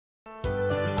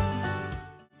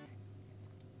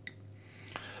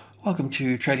Welcome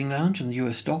to Trading Lounge and the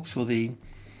US stocks for the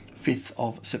 5th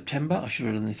of September. I should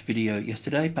have done this video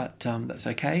yesterday, but that's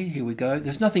okay. Here we go.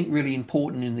 There's nothing really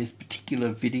important in this particular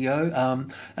video.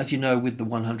 As you know, with the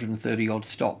 130 odd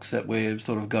stocks that we're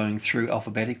sort of going through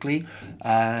alphabetically,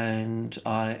 and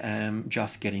I am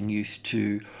just getting used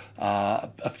to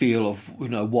a feel of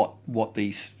what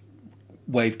these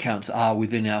wave counts are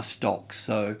within our stocks.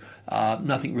 So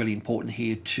nothing really important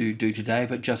here to do today,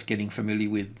 but just getting familiar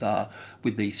with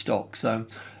these stocks. So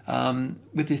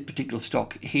with this particular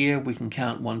stock here, we can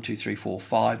count 1, 2, 3, 4,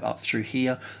 5 up through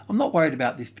here. I'm not worried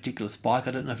about this particular spike.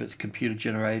 I don't know if it's computer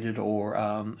generated or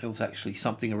it was actually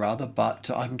something or other, but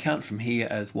I can count from here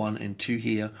as 1 and 2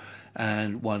 here,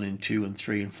 and 1 and 2 and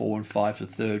 3 and 4 and 5 for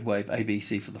the third wave,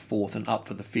 ABC for the fourth, and up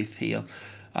for the fifth here.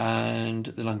 And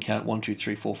then I can count 1, 2,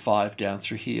 3, 4, 5 down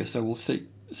through here. So we'll see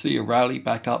a rally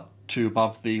back up to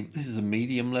above this is a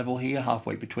medium level here,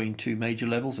 halfway between two major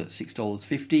levels at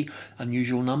 $6.50.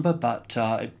 Unusual number, but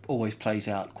it always plays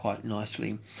out quite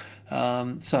nicely.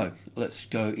 So let's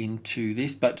go into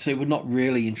this, but so we're not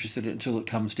really interested until it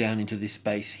comes down into this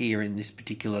space here in this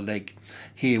particular leg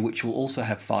here, which will also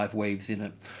have 5 waves in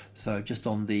it. So just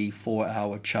on the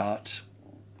 4-hour chart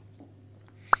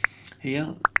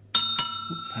here.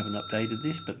 Oops, haven't updated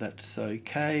this, but that's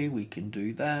okay. We can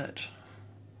do that.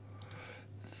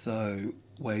 So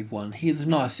wave 1 here, there's a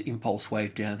nice impulse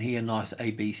wave down here, nice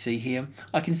ABC here.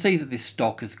 I can see that this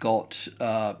stock has got,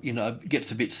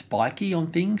 gets a bit spiky on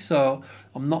things, so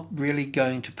I'm not really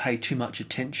going to pay too much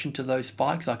attention to those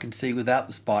spikes. I can see without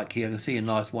the spike here, I can see a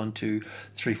nice 1, 2,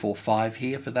 3, 4, 5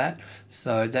 here for that.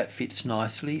 So that fits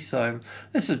nicely. So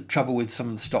that's the trouble with some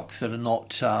of the stocks that are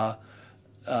not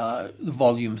the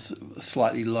volume's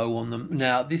slightly low on them.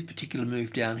 Now this particular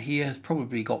move down here has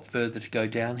probably got further to go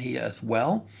down here as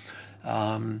well.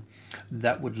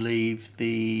 That would leave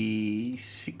the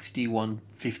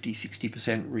 6150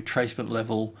 60% retracement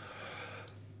level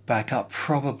back up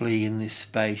probably in this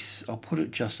space. I'll put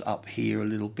it just up here a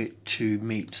little bit to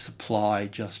meet supply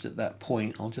just at that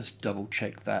point. I'll just double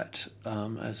check that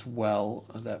as well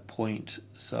at that point.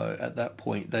 So at that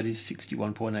point that is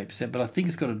 61.8%, but I think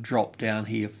it's got to drop down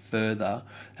here further,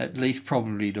 at least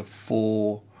probably to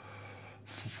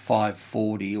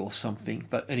 540 or something.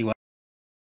 But anyway,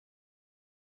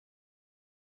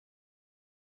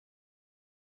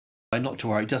 not to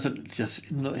worry, it doesn't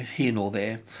just not here nor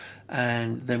there.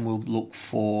 And then we'll look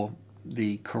for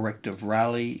the corrective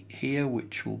rally here,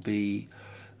 which will be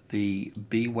the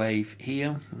B wave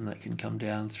here, and that can come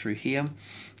down through here.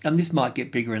 And this might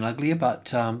get bigger and uglier,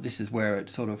 but this is where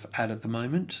it's sort of at the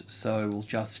moment. So we'll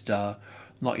just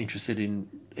not interested in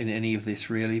any of this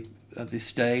really at this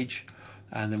stage.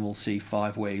 And then we'll see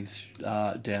 5 waves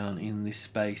down in this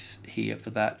space here for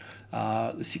that.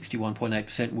 The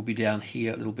 61.8% will be down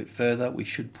here a little bit further. We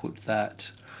should put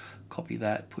that, copy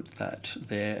that, put that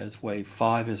there as wave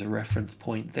 5 as a reference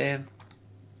point there.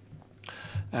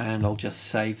 And I'll just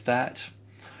save that.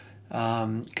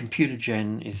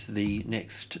 Compugen is the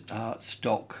next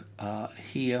stock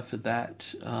here for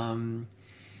that. Well,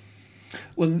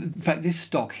 in fact, this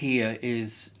stock here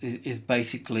is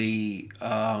basically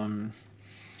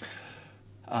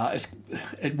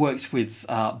it works with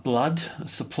blood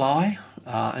supply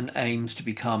and aims to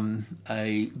become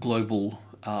a global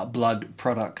blood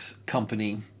products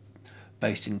company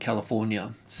based in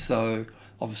California. So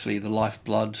obviously the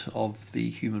lifeblood of the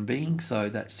human being, so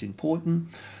that's important.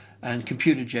 And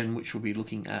Compugen, which we'll be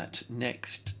looking at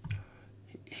next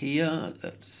here,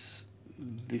 that's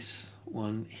this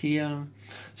one here.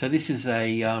 So this is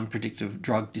a predictive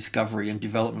drug discovery and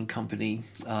development company.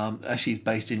 Actually it's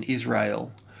based in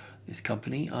Israel, this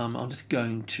company. I'm just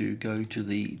going to go to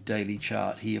the daily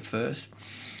chart here first.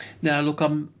 Now look,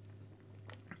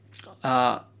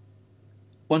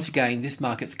 once again this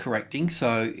market's correcting,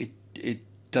 so it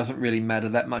doesn't really matter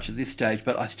that much at this stage,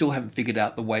 but I still haven't figured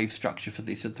out the wave structure for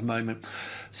this at the moment.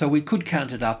 So we could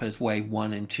count it up as wave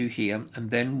 1 and 2 here,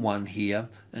 and then 1 here,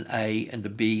 an A and a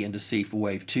B and a C for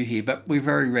wave 2 here, but we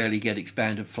very rarely get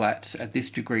expanded flats at this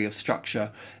degree of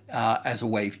structure as a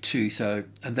wave 2. So,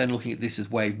 and then looking at this as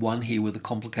wave 1 here with a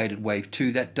complicated wave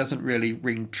 2, that doesn't really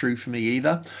ring true for me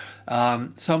either.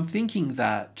 So I'm thinking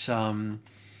that, I'm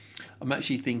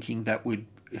actually thinking that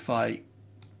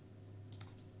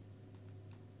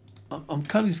I'm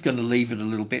kind of just going to leave it a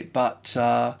little bit, but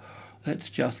let's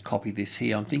just copy this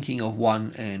here. I'm thinking of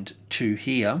 1 and 2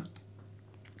 here,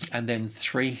 and then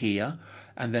 3 here,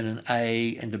 and then an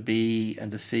A and a B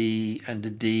and a C and a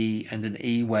D and an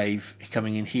E wave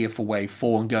coming in here for wave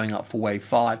 4 and going up for wave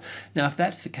 5. Now if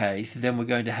that's the case, then we're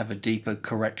going to have a deeper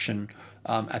correction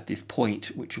at this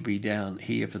point, which will be down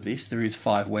here for this. There is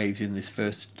 5 waves in this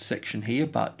first section here,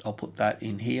 but I'll put that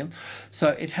in here. So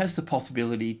it has the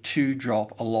possibility to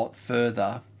drop a lot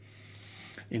further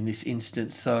in this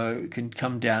instance, so it can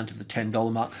come down to the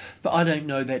 $10 mark, but I don't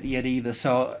know that yet either.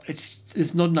 So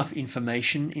there's not enough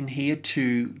information in here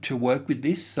to work with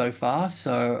this so far,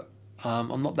 so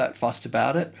I'm not that fussed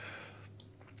about it.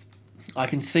 I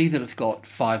can see that it's got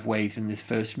 5 waves in this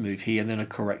first move here, and then a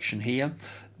correction here.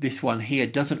 This one here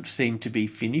doesn't seem to be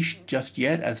finished just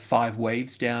yet, as 5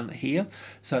 waves down here,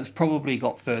 so it's probably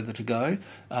got further to go.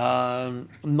 I'm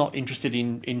not interested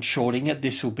in shorting it.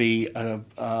 This will be a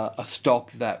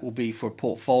stock that will be for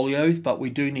portfolios, but we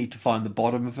do need to find the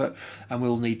bottom of it, and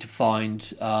we'll need to find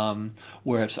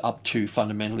where it's up to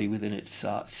fundamentally within its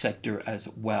sector as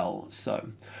well. So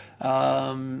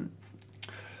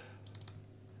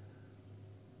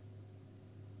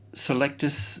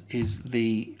CELLECTIS is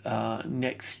the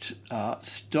next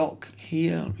stock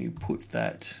here. Let me put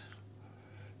that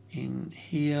in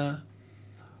here.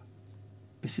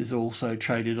 This is also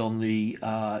traded on the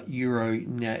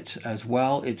Euronet as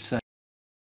well. It's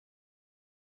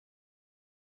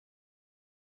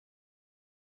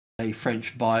a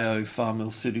French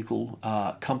biopharmaceutical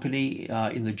company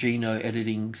in the geno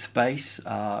editing space.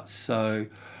 So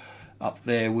up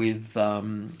there with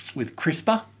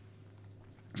CRISPR.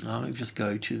 Let me just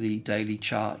go to the daily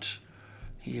chart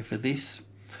here for this.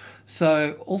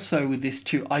 So also with this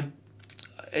too,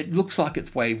 it looks like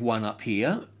it's wave 1 up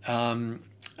here, and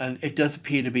it does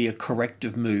appear to be a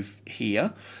corrective move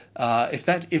here.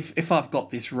 If I've got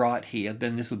this right here,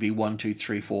 then this will be 1, 2,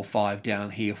 3, 4, 5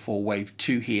 down here for wave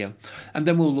 2 here, and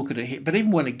then we'll look at it here. But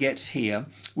even when it gets here,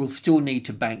 we'll still need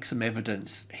to bank some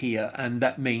evidence here, and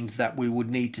that means that we would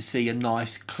need to see a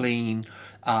nice clean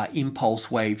impulse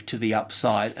wave to the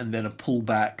upside, and then a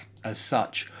pullback as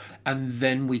such, and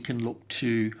then we can look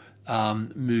to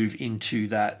move into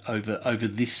that over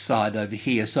this side over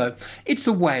here. So it's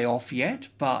a way off yet,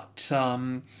 but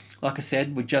like I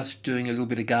said, we're just doing a little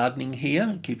bit of gardening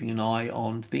here, keeping an eye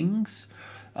on things.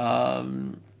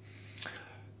 Actually,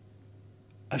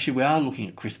 we are looking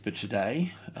at CRISPR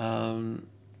today,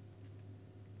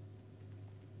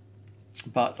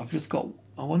 but I've just got,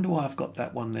 I wonder why I've got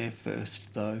that one there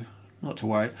first, though. Not to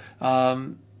worry.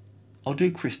 I'll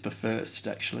do CRISPR first,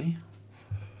 actually.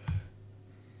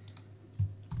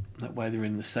 That way they're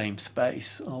in the same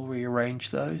space. I'll rearrange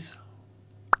those.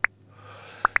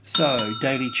 So,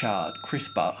 daily chart,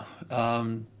 CRISPR.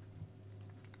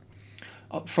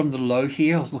 Up from the low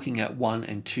here, I was looking at 1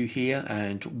 and 2 here,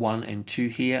 and 1 and 2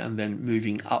 here, and then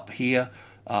moving up here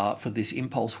for this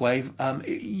impulse wave.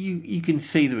 You can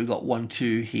see that we've got 1,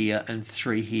 2 here, and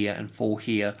 3 here, and 4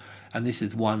 here, and this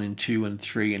is 1 and 2 and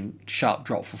 3, and sharp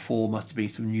drop for 4 must have been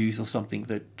some news or something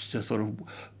that just sort of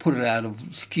put it out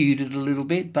of, skewed it a little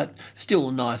bit, but still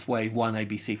a nice wave 1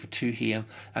 ABC for 2 here,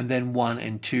 and then 1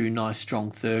 and 2, nice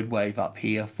strong third wave up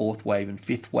here, fourth wave and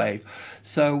fifth wave.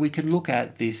 So we can look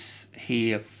at this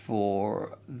here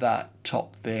for that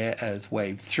top there as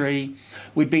wave 3.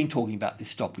 We've been talking about this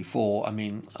stock before. I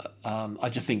mean, I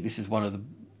just think this is one of the,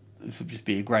 this would just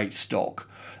be a great stock.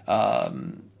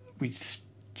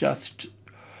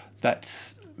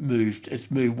 That's moved,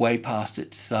 it's moved way past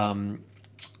its 38.2%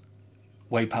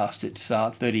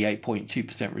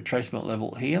 retracement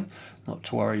level here. Not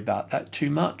to worry about that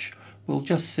too much. We'll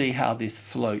just see how this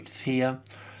floats here.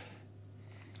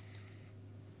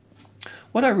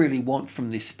 What I really want from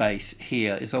this space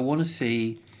here is I want to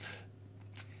see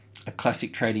a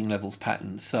classic trading levels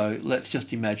pattern. So let's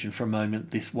just imagine for a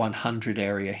moment this 100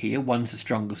 area here. 1's the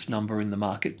strongest number in the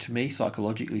market to me,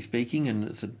 psychologically speaking, and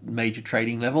it's a major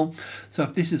trading level. So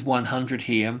if this is 100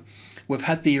 here, we've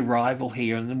had the arrival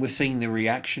here, and then we're seeing the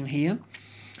reaction here.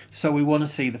 So we want to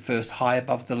see the first high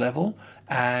above the level,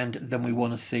 and then we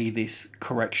want to see this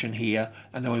correction here,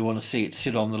 and then we want to see it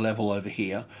sit on the level over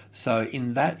here. So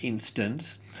in that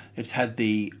instance, it's had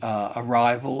the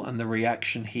arrival and the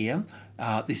reaction here.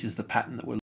 This is the pattern that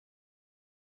we're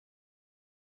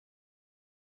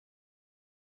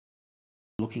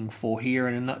looking for here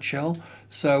in a nutshell.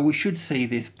 So we should see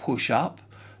this push up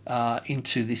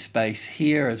into this space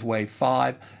here as wave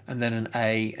 5, and then an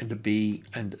A and a B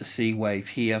and a C wave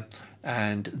here,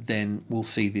 and then we'll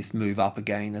see this move up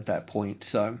again at that point.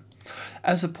 So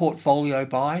as a portfolio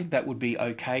buy, that would be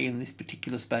okay in this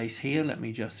particular space here. Let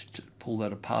me just pull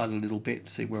that apart a little bit,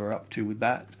 see where we're up to with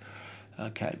that.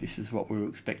 Okay, this is what we were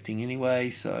expecting anyway,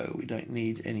 so we don't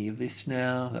need any of this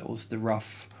now. That was the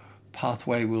rough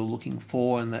pathway we were looking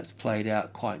for, and that's played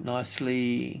out quite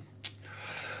nicely.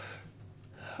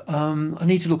 I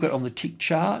need to look at it on the tick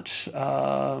chart,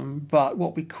 but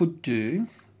what we could do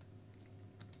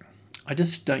I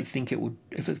just don't think it would,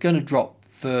 if it's going to drop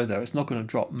further, it's not going to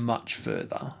drop much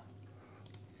further.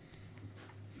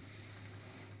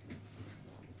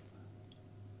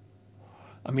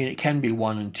 I mean, it can be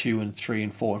 1 and 2 and 3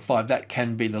 and 4 and 5. That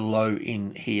can be the low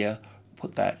in here.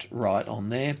 Put that right on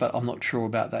there, but I'm not sure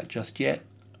about that just yet.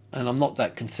 And I'm not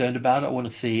that concerned about it. I want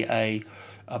to see a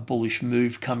bullish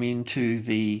move come into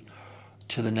the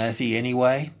NASI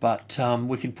anyway, but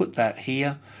we can put that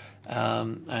here,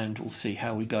 and we'll see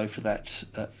how we go for that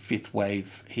fifth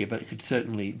wave here. But it could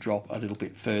certainly drop a little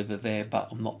bit further there, but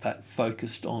I'm not that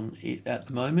focused on it at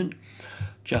the moment.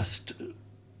 Just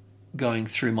going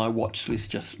through my watch list,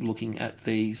 just looking at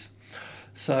these.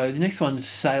 So the next one is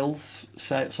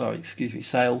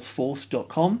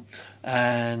Salesforce.com,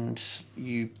 and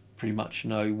you pretty much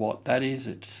know what that is.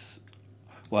 It's,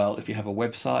 well, if you have a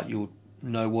website, you'll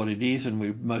know what it is,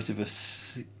 and most of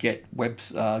us get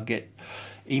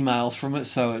emails from it.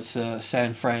 So it's a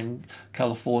San Fran,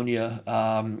 California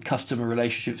customer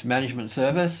relationships management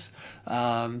service,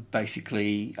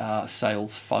 basically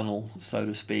sales funnel, so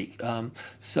to speak.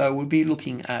 So we'll be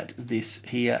looking at this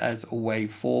here as a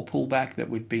wave 4 pullback that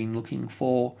we've been looking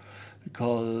for,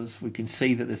 because we can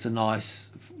see that there's a nice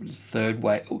third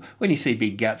wave. When you see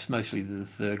big gaps, mostly the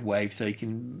third wave, so you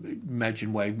can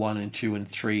imagine wave 1 and 2 and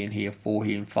 3 in here, 4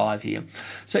 here and 5 here.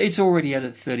 So it's already at a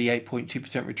 38.2%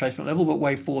 retracement level, but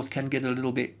wave 4s can get a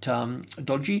little bit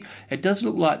dodgy. It does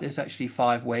look like there's actually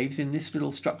 5 waves in this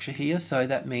little structure here, so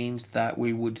that means that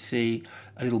we would see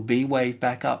a little B wave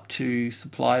back up to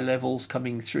supply levels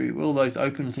coming through. All those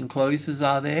opens and closes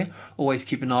are there. Always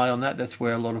keep an eye on that. That's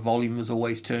where a lot of volume is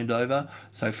always turned over.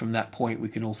 So from that point, we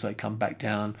can also come back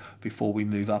down before we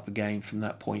move up again from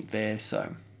that point there.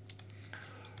 So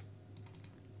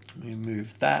we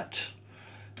move that.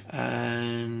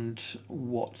 And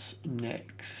what's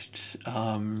next?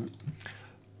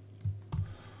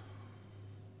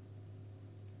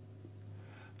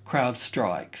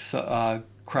 CrowdStrike.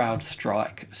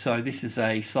 CrowdStrike. So this is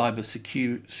a cyber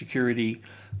security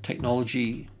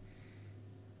technology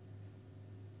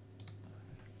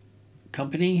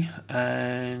company,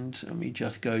 and let me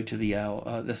just go to the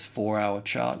hour, this 4-hour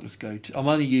chart. Let's go to, I'm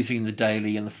only using the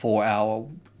daily and the 4-hour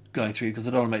going through, because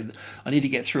I don't want to I need to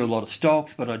get through a lot of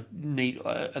stocks, but I need,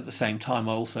 at the same time,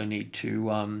 I also need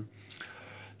to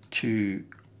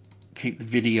keep the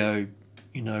video,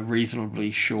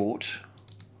 reasonably short.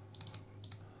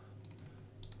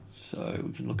 So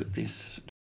we can look at this.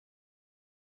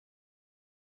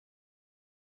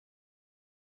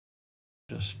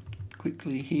 Just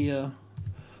quickly here.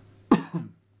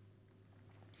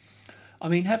 I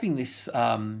mean, having this,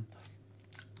 some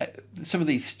of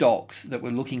these stocks that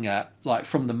we're looking at, like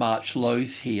from the March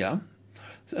lows here,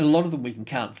 and a lot of them we can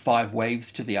count 5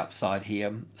 waves to the upside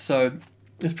here. So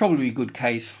there's probably a good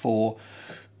case for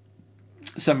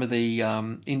some of the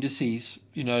indices,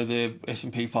 the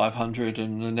S&P 500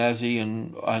 and the NASI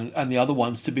and the other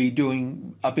ones to be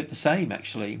doing a bit the same,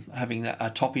 actually, having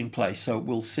that top in place. So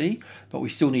we'll see, but we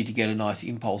still need to get a nice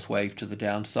impulse wave to the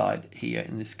downside here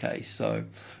in this case, so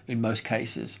in most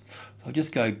cases. So I'll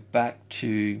just go back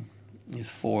to this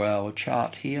 4-hour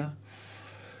chart here.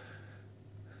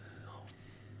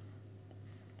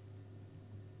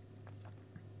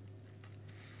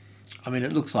 I mean,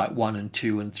 it looks like 1 and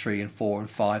 2 and 3 and 4 and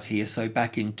 5 here. So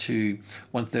back into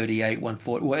 138,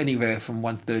 140, well, anywhere from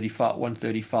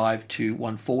 135 to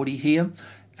 140 here.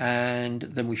 And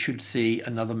then we should see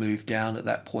another move down at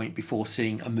that point before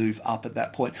seeing a move up at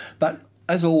that point. But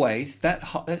as always, that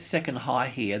second high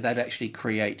here, that actually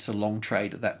creates a long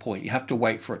trade at that point. You have to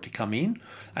wait for it to come in,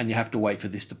 and you have to wait for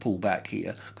this to pull back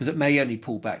here, because it may only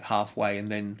pull back halfway and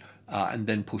then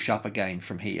push up again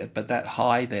from here. But that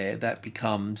high there, that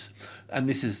becomes, and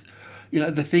this is,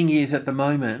 the thing is at the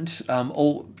moment,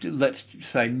 let's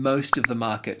say most of the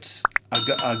markets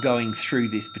are going through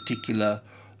this particular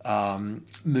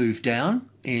move down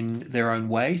in their own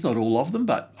ways, not all of them,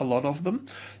 but a lot of them.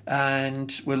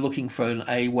 And we're looking for an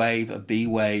A wave, a B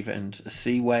wave, and a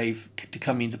C wave to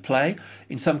come into play.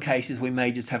 In some cases, we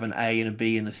may just have an A and a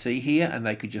B and a C here, and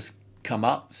they could just come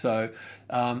up. So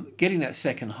getting that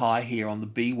second high here on the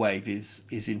B wave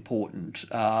is important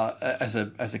as a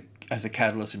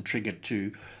catalyst and trigger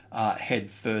to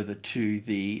head further to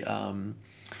the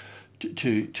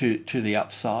to the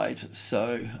upside.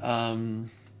 So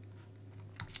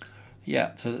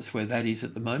yeah, so that's where that is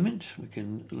at the moment. We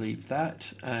can leave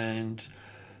that. And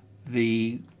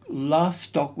the last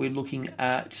stock we're looking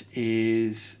at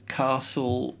is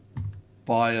Castle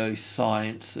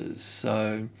Biosciences.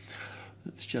 So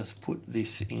let's just put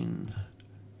this in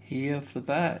here for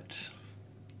that.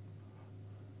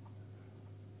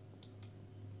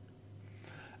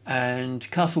 And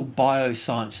Castle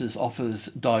Biosciences offers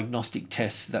diagnostic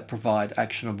tests that provide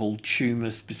actionable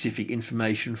tumor-specific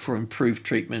information for improved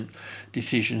treatment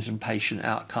decisions and patient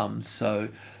outcomes. So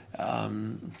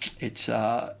it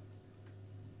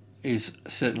is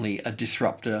certainly a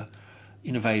disruptor,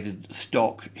 innovated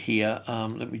stock here.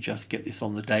 Let me just get this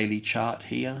on the daily chart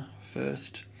here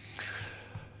first.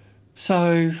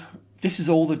 So this is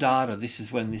all the data. This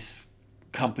is when this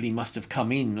company must have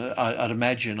come in. I'd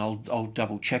imagine, I'll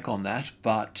double check on that,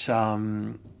 but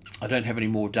I don't have any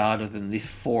more data than this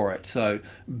for it. So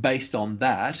based on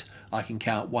that, I can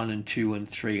count 1 and 2 and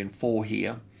 3 and 4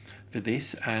 here for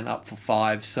this, and up for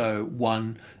 5. So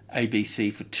 1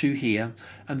 ABC for 2 here,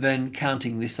 and then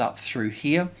counting this up through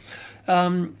here.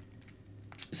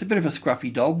 It's a bit of a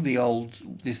scruffy dog,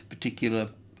 this particular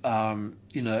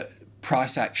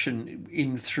price action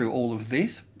in through all of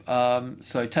this.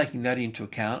 So taking that into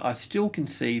account, I still can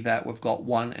see that we've got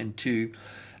 1 and 2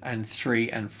 and 3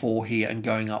 and 4 here, and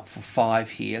going up for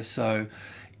 5 here. So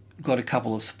got a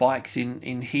couple of spikes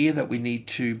in here that we need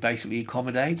to basically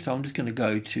accommodate. So I'm just going to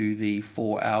go to the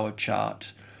 4-hour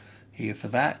chart here for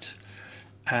that,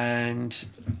 and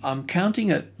I'm counting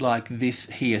it like this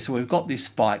here. So we've got this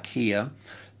spike here.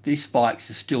 These spikes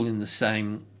are still in the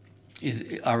same,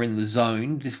 are in the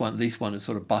zone. This one is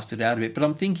sort of busted out a bit, but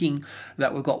I'm thinking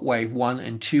that we've got wave 1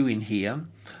 and 2 in here,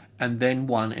 and then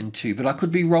 1 and 2. But I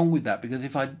could be wrong with that, because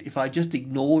if I just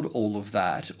ignored all of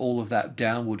that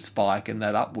downward spike and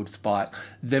that upward spike,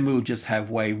 then we'll just have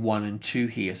wave 1 and 2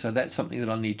 here. So that's something that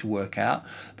I need to work out.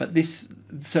 But this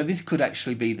could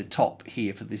actually be the top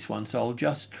here for this one. So I'll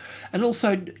just, and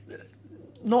also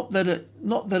not that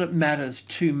it matters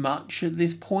too much at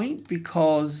this point,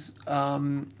 because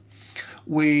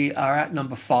we are at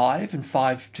number 5, and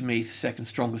 5 to me is the second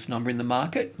strongest number in the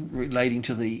market relating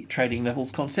to the trading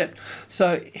levels concept.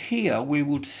 So here we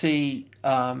would see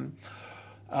like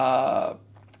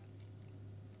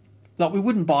we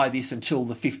wouldn't buy this until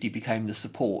the 50 became the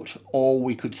support, or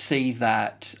we could see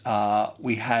that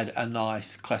we had a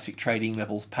nice classic trading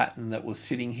levels pattern that was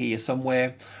sitting here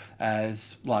somewhere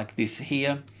as like this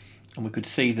here, and we could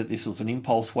see that this was an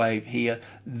impulse wave here.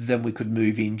 Then we could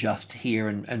move in just here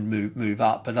and move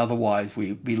up, but otherwise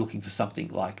we'd be looking for something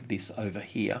like this over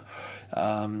here.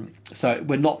 So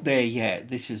we're not there yet.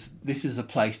 This is a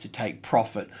place to take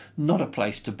profit, not a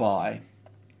place to buy,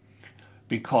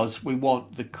 because we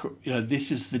want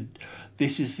this is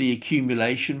the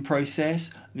accumulation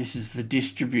process, this is the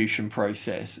distribution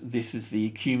process, this is the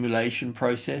accumulation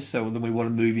process. So then we want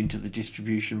to move into the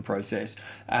distribution process,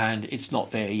 and it's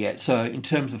not there yet. So in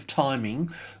terms of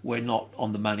timing, we're not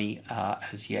on the money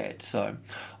as yet. So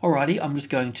alrighty, I'm just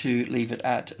going to leave it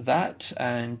at that,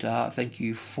 and thank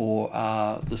you for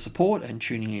the support and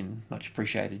tuning in. Much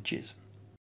appreciated. Cheers.